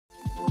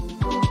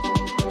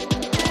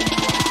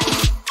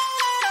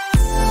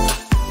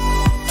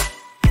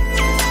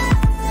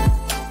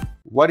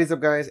What is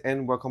up, guys,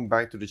 and welcome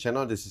back to the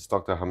channel. This is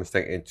Dr.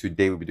 Hammerstack, and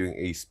today we'll be doing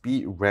a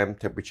speed, RAM,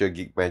 temperature,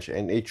 Geekbench,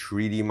 and a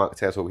 3DMark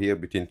test over here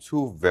between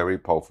two very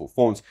powerful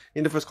phones.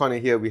 In the first corner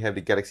here, we have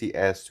the Galaxy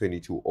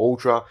S22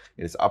 Ultra,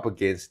 and it's up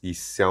against the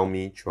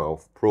Xiaomi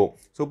 12 Pro.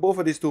 So both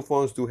of these two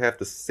phones do have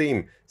the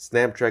same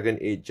Snapdragon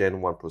 8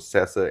 Gen 1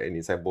 processor, and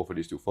inside both of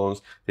these two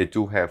phones, they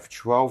do have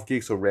 12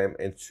 gigs of RAM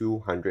and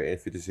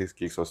 256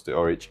 gigs of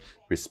storage,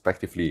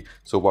 respectively.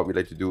 So what we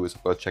like to do is,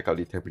 of course, check out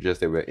the temperatures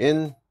that we're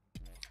in.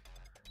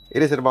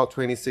 It is at about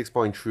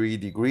 26.3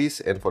 degrees,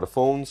 and for the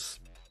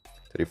phones,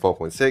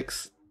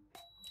 34.6,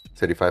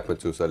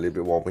 35.2, so a little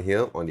bit warmer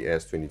here on the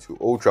S22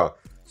 Ultra.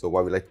 So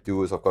what we like to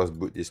do is, of course,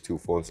 boot these two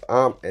phones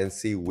up and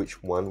see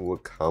which one will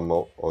come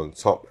out on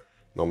top.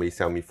 Normally,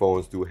 Xiaomi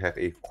phones do have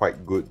a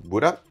quite good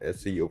boot up. As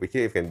see over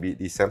here, you can beat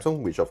the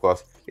Samsung, which of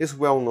course is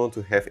well known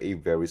to have a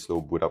very slow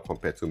boot up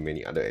compared to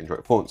many other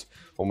Android phones.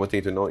 One more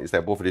thing to note is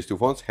that both of these two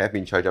phones have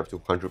been charged up to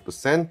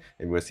 100%,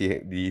 and we'll see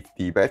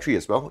the battery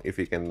as well, if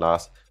it can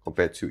last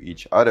compared to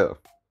each other.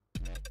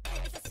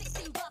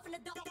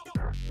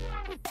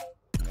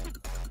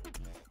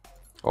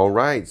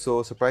 Alright,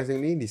 so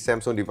surprisingly, the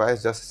Samsung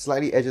device just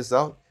slightly edges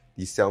out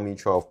the Xiaomi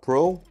 12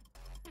 Pro.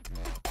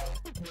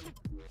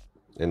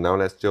 And now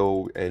let's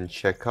go and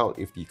check out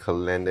if the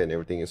calendar and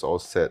everything is all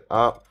set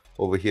up.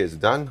 Over here it's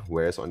done,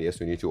 whereas on the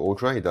S22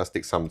 Ultra it does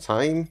take some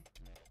time.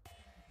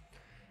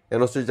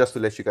 And also, just to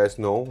let you guys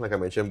know, like I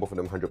mentioned, both of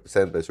them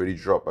 100%, but it's already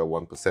dropped by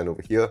 1%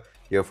 over here.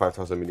 Here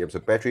 5000 mAh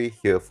of battery,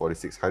 here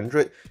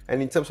 4600.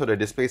 And in terms of the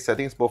display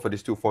settings, both of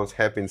these two phones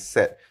have been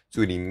set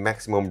to the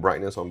maximum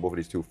brightness on both of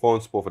these two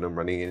phones, both of them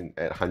running in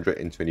at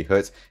 120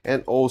 Hz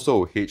and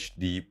also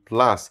HD+.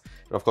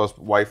 And of course,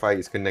 Wi-Fi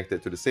is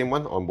connected to the same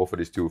one on both of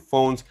these two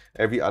phones.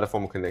 Every other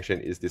form of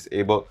connection is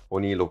disabled,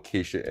 only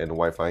location and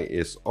Wi-Fi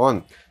is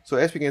on. So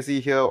as we can see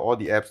here, all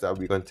the apps that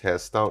we're going to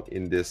test out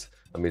in this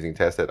amazing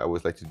test that I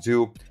always like to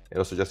do, and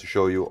also just to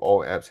show you, all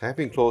apps have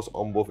been closed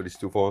on both of these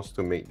two phones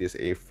to make this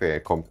a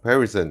fair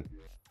comparison.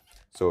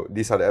 So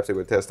these are the apps that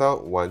we'll test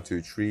out. 1,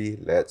 2, 3,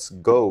 let's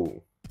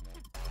go.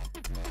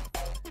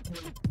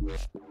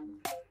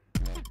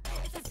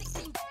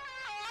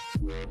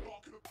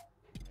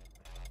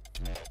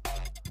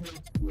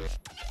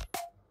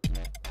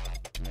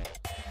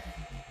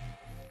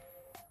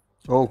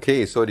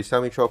 Okay, so the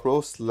Xiaomi 12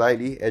 Pro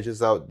slightly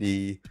edges out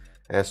the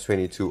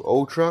S22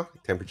 Ultra.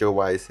 Temperature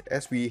wise,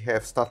 as we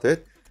have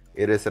started,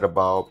 it is at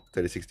about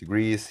 36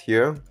 degrees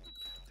here,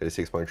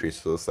 36.3,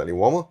 so slightly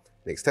warmer.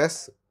 Next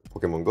test,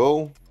 Pokemon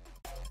Go.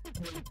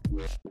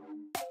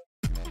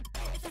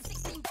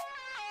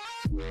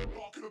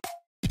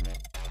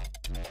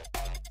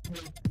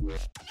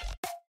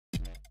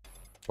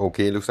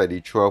 Okay, looks like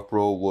the 12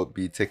 Pro would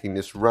be taking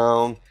this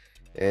round.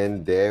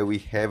 And there we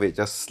have it,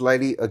 just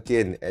slightly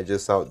again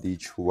edges out the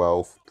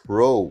 12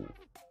 Pro.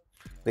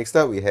 Next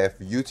up, we have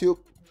YouTube.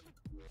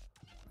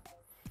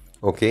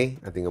 Okay,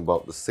 I think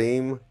about the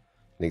same.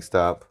 Next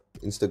up,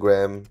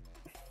 Instagram.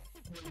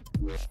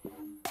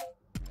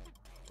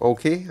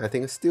 Okay, I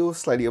think it's still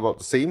slightly about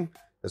the same.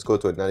 Let's go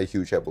to another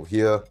huge app over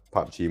here,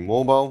 PUBG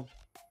Mobile.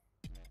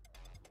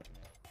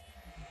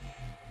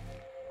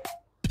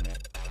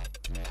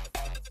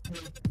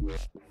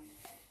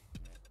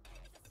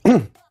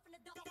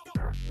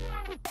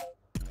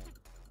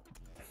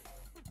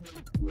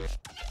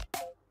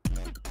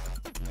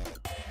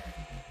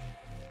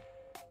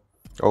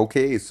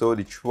 Okay, so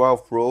the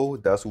 12 Pro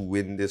does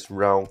win this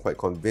round quite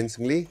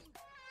convincingly.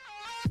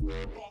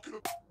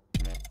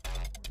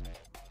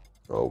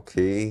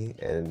 Okay,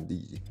 and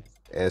the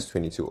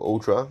S22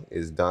 Ultra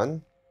is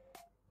done.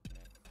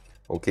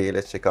 Okay,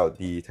 let's check out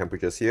the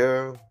temperatures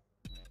here.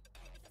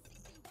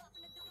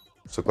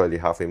 So quite the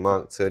halfway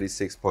mark,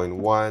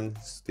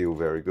 36.1, still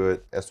very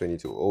good.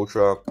 S22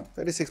 Ultra,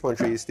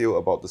 36.3, still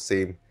about the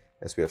same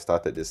as we have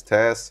started this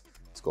test.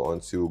 Let's go on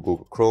to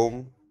Google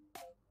Chrome.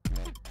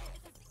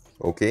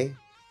 Okay,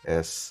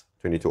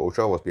 S22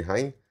 Ultra was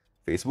behind.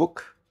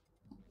 Facebook.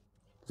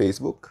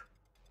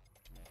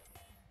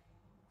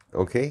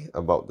 Okay,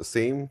 about the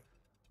same.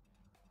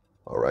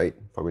 Alright,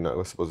 probably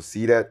not supposed to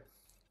see that.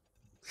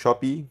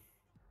 Shopee.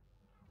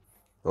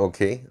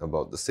 Okay,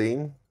 about the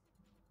same.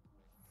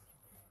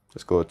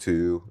 Let's go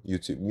to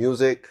YouTube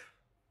Music.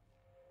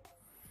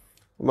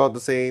 About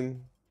the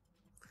same.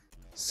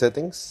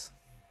 Settings.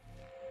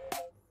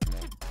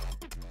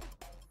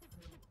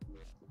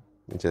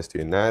 Manchester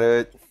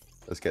United.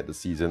 Let's get the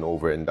season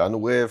over and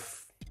done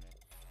with.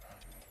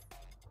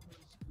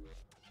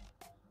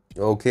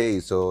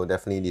 Okay, so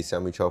definitely the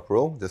Xiaomi 12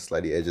 Pro just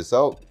slightly edges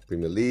out.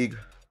 Premier League.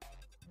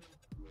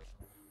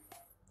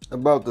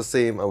 About the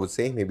same, I would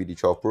say. Maybe the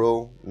 12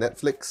 Pro.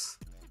 Netflix.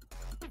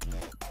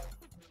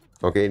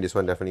 Okay, this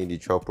one definitely the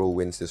 12 Pro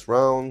wins this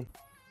round.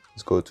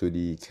 Let's go to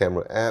the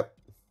camera app.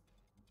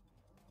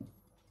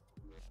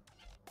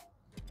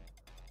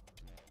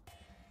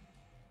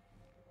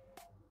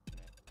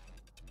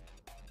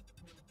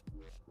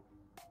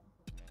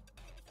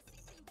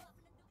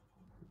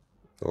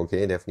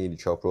 Okay, definitely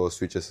the 12 Pro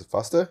switches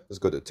faster. Let's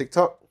go to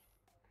TikTok.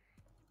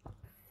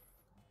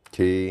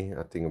 Okay,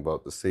 I think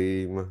about the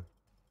same.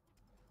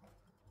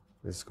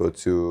 Let's go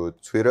to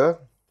Twitter.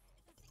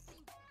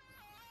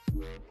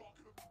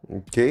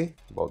 Okay,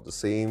 about the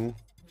same.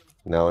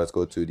 Now let's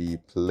go to the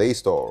Play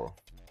Store.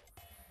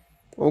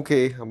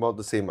 Okay, about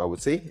the same I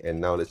would say.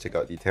 And now let's check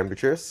out the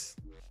temperatures.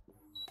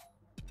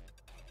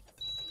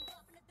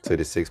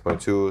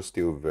 36.2,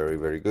 still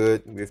very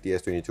good. With the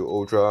S22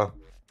 Ultra,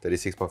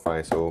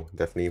 36.5, so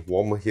definitely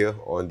warmer here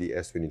on the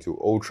S22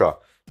 Ultra.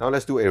 Now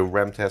let's do a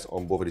RAM test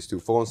on both of these two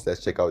phones.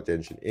 Let's check out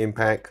Genshin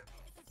Impact.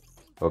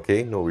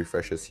 Okay, no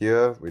refreshes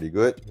here, really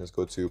good. Let's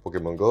go to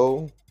Pokemon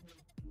Go.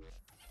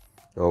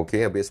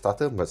 Okay, a bit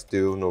stutter, but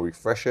still no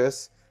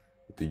refreshes.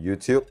 To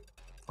YouTube.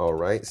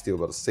 Alright, still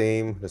about the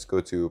same. Let's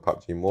go to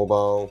PUBG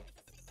Mobile.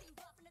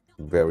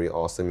 Very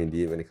awesome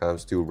indeed when it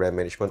comes to RAM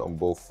management on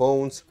both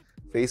phones.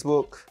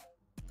 Facebook.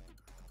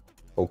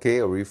 Okay,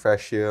 a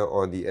refresh here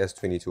on the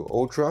S22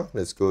 Ultra.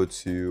 Let's go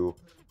to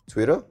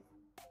Twitter.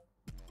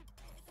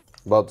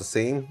 About the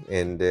same.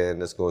 And then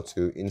let's go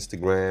to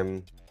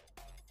Instagram.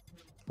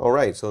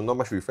 Alright, so not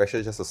much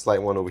refreshes, just a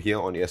slight one over here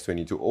on the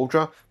S22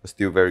 Ultra, but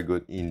still very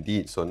good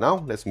indeed. So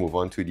now let's move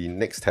on to the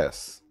next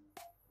test.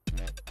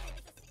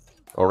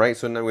 Alright,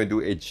 so now we're going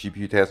to do a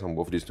GPU test on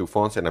both of these two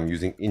phones, and I'm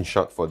using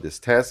INSHOT for this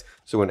test.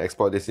 So we're going to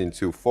export this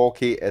into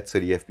 4K at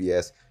 30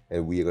 FPS,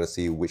 and we are going to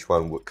see which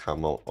one would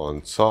come out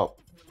on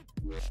top.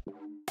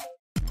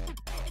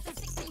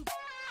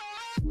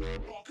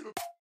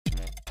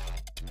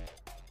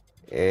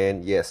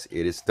 And yes,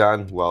 it is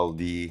done. While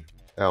the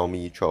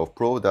Xiaomi 12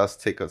 Pro does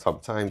take some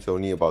time, so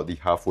only about the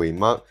halfway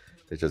mark.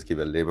 Let's just give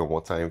it a little bit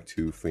more time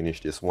to finish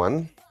this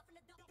one.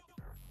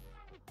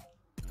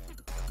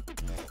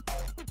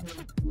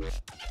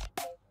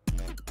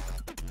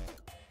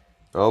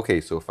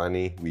 Okay, so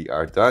finally we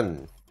are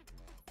done.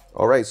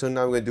 Alright, so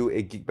now we're going to do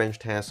a Geekbench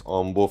test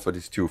on both of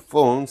these two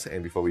phones.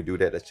 And before we do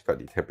that, let's check out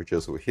the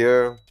temperatures over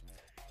here.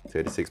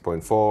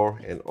 36.4,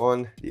 and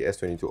on the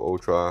S22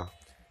 Ultra,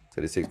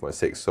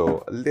 36.6.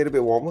 So a little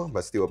bit warmer,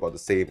 but still about the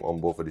same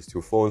on both of these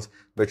two phones.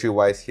 Battery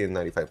wise, here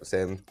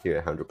 95%,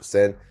 here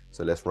 100%.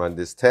 So let's run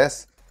this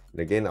test.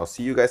 And again, I'll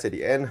see you guys at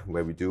the end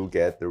where we do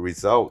get the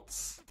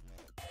results.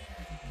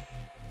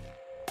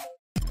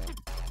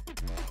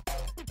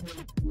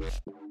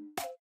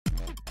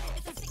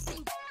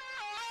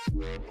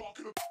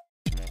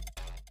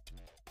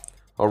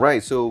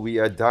 Alright, so we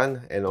are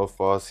done, and of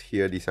course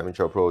here the Xiaomi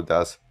 12 Pro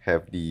does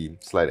have the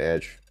slight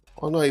edge,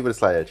 or not even a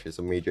slight edge, it's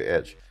a major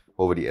edge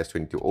over the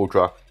S22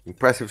 Ultra.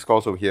 Impressive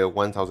scores over here,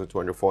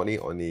 1240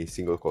 on a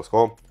single core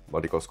score,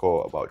 multi-core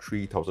score about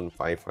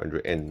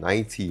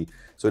 3590.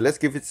 So let's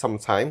give it some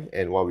time,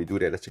 and while we do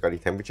that, let's check out the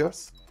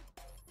temperatures.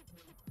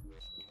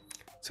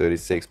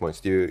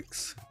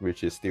 36.6,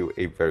 which is still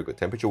a very good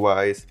temperature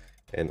wise,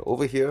 and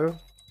over here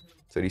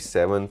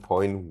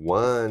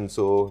 37.1.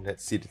 So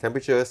let's see the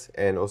temperatures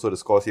and also the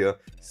scores here.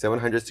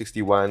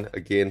 761,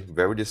 again,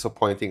 very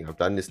disappointing. I've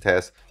done this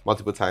test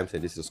multiple times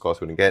and this is the scores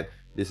we're gonna get.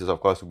 This is of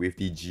course with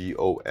the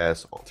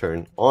GOS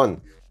turned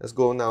on. Let's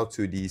go now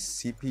to the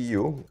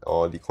CPU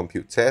or the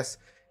compute test.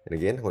 And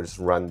again, we'll just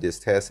run this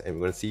test and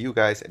we're gonna see you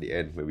guys at the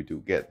end when we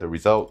do get the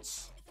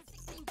results.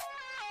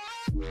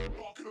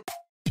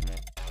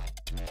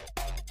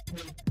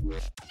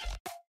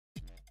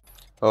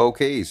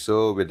 Okay,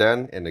 so we're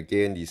done, and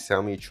again the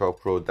Xiaomi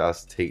 12 Pro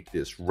does take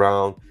this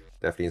round.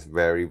 Definitely is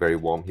very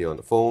warm here on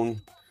the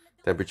phone.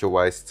 Temperature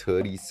wise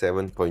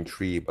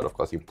 37.3, but of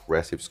course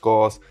impressive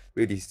scores.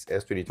 With this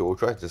S22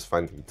 Ultra, just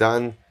finally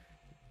done.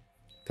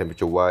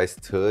 Temperature wise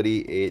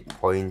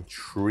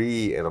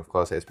 38.3, and of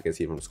course as we can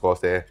see from the scores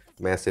there,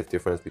 massive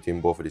difference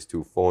between both of these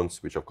two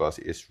phones, which of course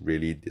is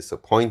really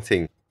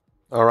disappointing.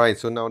 Alright,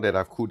 so now that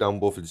I've cooled down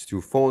both of these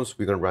two phones,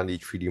 we're gonna run the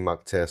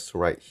 3DMark test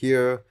right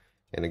here.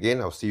 And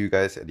again, I'll see you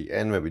guys at the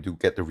end when we do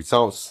get the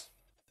results.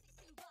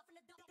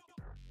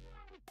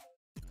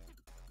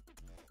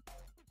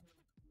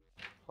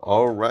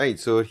 Alright,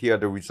 so here are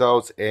the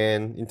results,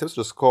 and in terms of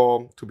the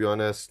score, to be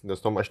honest,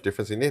 there's not much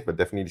difference in it, but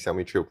definitely the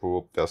Xiaomi 12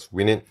 Pro does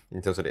win it. In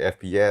terms of the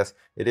FPS,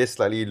 it is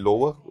slightly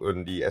lower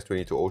on the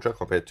S22 Ultra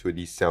compared to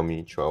the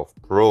Xiaomi 12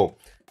 Pro.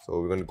 So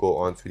we're going to go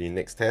on to the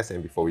next test,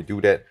 and before we do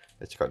that,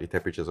 let's check out the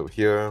temperatures over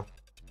here.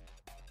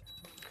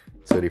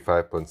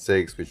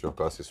 35.6, which of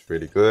course is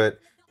really good.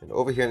 And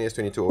over here in the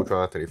S22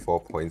 Ultra,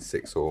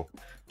 34.6. So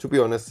to be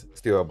honest,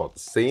 still about the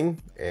same.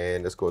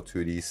 And let's go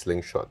to the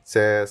SLINGSHOT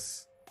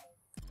test.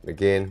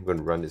 Again, we're going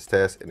to run this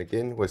test. And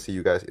again, we'll see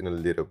you guys in a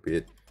little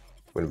bit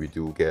when we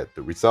do get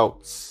the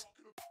results.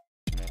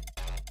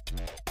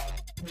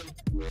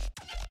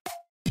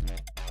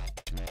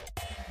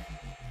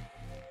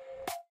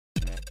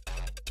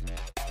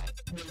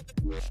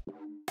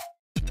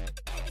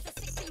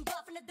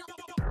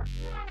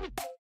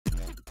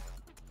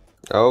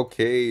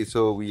 Okay,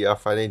 so we are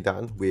finally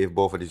done with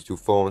both of these two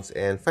phones,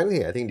 and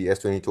finally I think the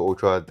S22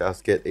 Ultra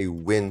does get a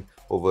win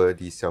over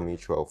the Xiaomi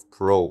 12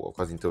 Pro. Of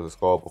course, in terms of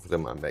score, both of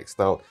them are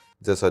maxed out.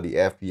 In terms of the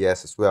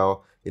FPS as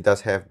well, it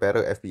does have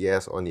better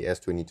FPS on the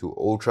S22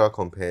 Ultra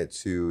compared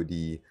to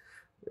the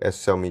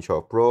Xiaomi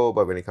 12 Pro,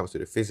 but when it comes to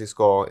the physics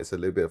score, it's a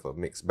little bit of a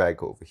mixed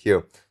bag over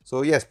here.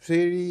 So yes,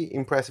 pretty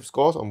impressive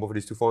scores on both of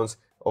these two phones.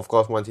 Of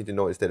course, one thing to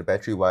note is that the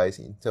battery wise,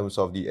 in terms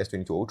of the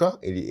S22 Ultra,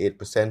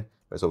 88%,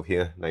 whereas over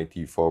here,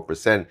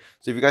 94%.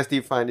 So if you guys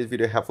did find this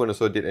video helpful and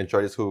also did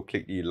enjoy this,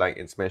 click the like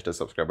and smash the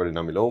subscribe button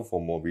down below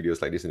for more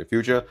videos like this in the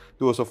future.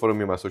 Do also follow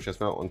me on my socials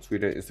now on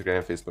Twitter,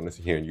 Instagram, Facebook, and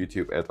here on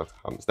YouTube at Dr.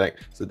 Hamstack.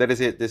 So that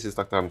is it. This is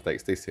Dr. Hamstack.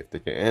 Stay safe,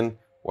 take care, and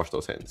wash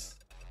those hands.